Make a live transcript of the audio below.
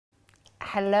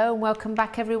Hello and welcome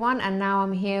back everyone, and now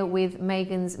I'm here with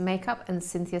Megan's Makeup and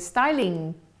Cynthia's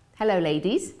Styling. Hello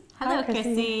ladies. Hello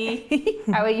Chrissy.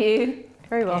 How are you?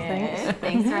 Very well, thanks.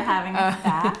 Thanks for having us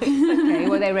back. Okay,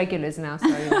 well they're regulars now, so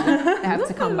they have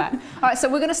to come back. All right, so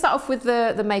we're going to start off with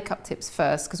the makeup tips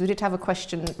first, because we did have a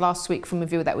question last week from a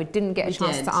viewer that we didn't get a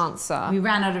chance to answer. We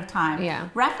ran out of time. Yeah.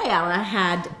 Rafaela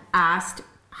had asked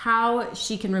how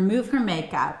she can remove her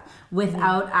makeup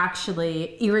without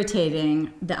actually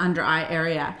irritating the under eye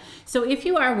area. So if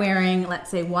you are wearing, let's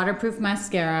say, waterproof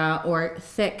mascara or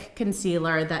thick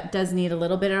concealer that does need a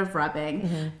little bit of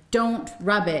rubbing, don't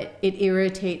rub it. It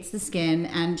irritates the skin.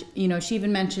 And you know, she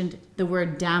even mentioned the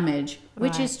word damage,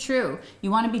 which is true. You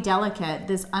want to be delicate.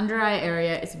 This under eye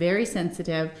area is very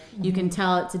sensitive. You can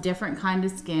tell it's a different kind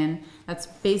of skin. That's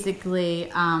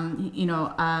basically,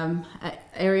 an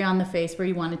area on the face where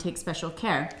you want to take special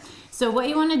care. So what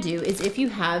you want to do is, if you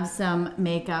have some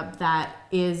makeup that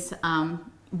is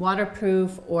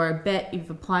waterproof or a bit,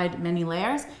 you've applied many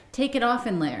layers, take it off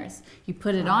in layers. You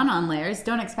put it on layers.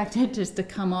 Don't expect it just to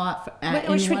come off.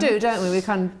 Which we do, don't we? We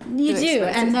can. You do,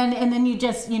 and then you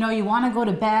just, you want to go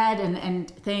to bed and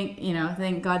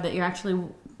thank God that you're actually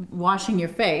washing your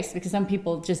face, because some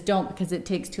people just don't, because it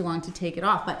takes too long to take it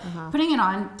off. But putting it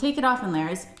on, take it off in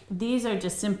layers. These are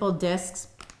just simple discs.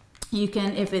 You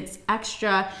can, if it's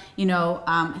extra,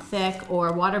 thick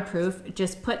or waterproof,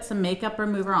 just put some makeup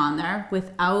remover on there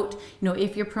without,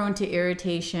 if you're prone to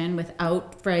irritation,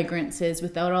 without fragrances,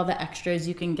 without all the extras,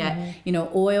 you can get,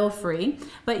 oil free.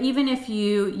 But even if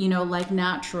you, like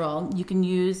natural, you can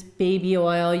use baby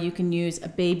oil, you can use a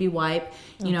baby wipe.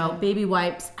 Baby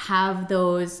wipes have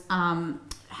those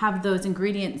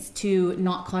ingredients to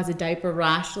not cause a diaper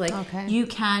rash. You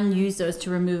can use those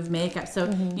to remove makeup. So,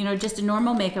 just a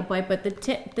normal makeup wipe, but the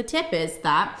tip is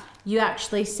that you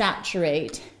actually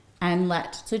saturate and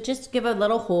so just give a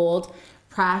little hold,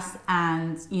 press,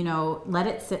 and, let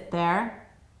it sit there.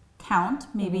 Count,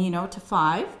 maybe, to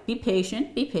 5. Be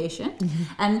patient.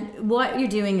 And what you're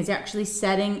doing is you're actually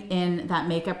setting in that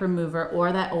makeup remover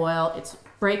or that oil. It's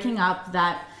breaking up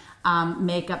that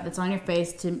makeup that's on your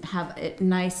face to have it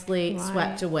nicely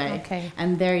swept away. Okay.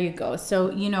 And there you go.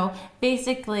 So,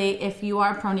 basically, if you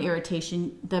are prone to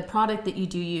irritation, the product that you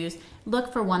do use,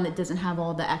 look for one that doesn't have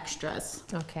all the extras.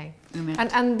 Okay.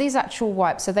 And these actual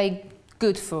wipes, are they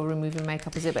good for removing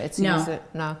makeup? Is it better to use it?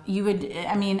 No. You would,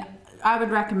 I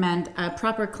would recommend a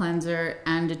proper cleanser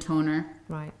and a toner.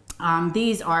 Right.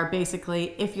 These are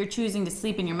basically, if you're choosing to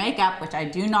sleep in your makeup, which I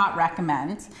do not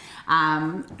recommend,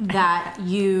 that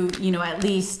you at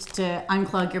least to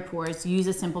unclog your pores, use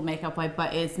a simple makeup wipe,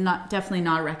 but it's definitely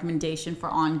not a recommendation for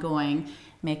ongoing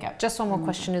makeup. Just one more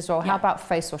question as well. How about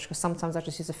face wash? Because sometimes I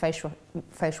just use a face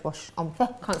wash on,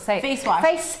 can't say it. Face wash.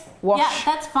 Face wash.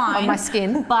 Yeah, that's fine. On my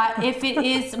skin. But if it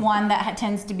is one that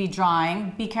tends to be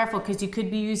drying, be careful, because you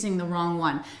could be using the wrong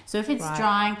one. So if it's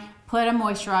drying, put a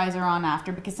moisturizer on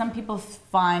after, because some people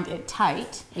find it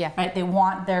tight. Yeah. Right. They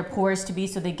want their pores to be,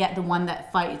 so they get the one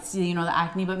that fights, the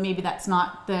acne, but maybe that's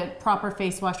not the proper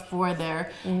face wash for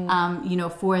their,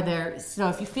 So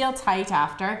if you feel tight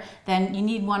after, then you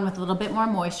need one with a little bit more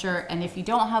moisture. And if you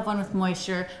don't have one with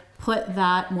moisture, put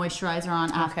that moisturizer on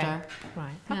after.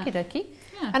 Right. Okie dokie.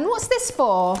 Yeah. And what's this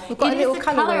for? We've got a little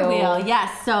color wheel.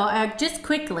 Yes. So just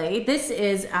quickly, this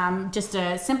is just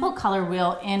a simple color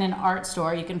wheel in an art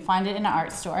store. You can find it in an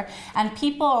art store. And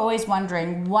people are always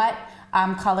wondering what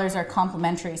colors are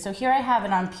complementary. So here I have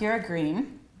it on pure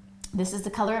green. This is the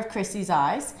color of Chrissy's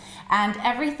eyes, and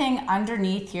everything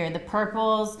underneath here, the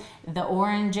purples, the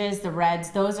oranges, the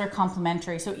reds, those are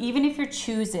complementary. So even if you're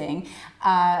choosing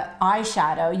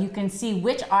eyeshadow, you can see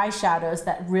which eyeshadows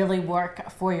that really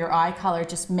work for your eye color,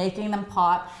 just making them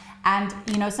pop. And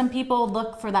some people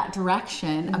look for that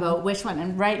direction about which one.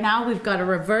 And right now we've got a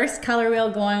reverse color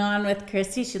wheel going on with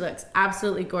Christy. She looks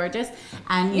absolutely gorgeous.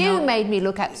 And you made me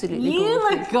look absolutely gorgeous.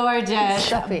 You look gorgeous.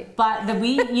 Stop it. But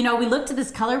we looked at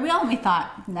this color wheel and we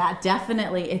thought, nah,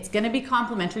 definitely it's going to be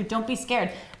complementary. Don't be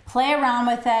scared. Play around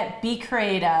with it. Be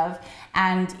creative.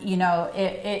 And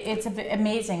it's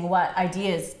amazing what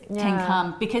ideas can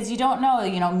come, because you don't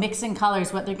know, mixing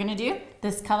colors, what they're going to do.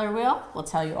 This color wheel will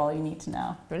tell you all you need to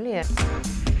know. Brilliant.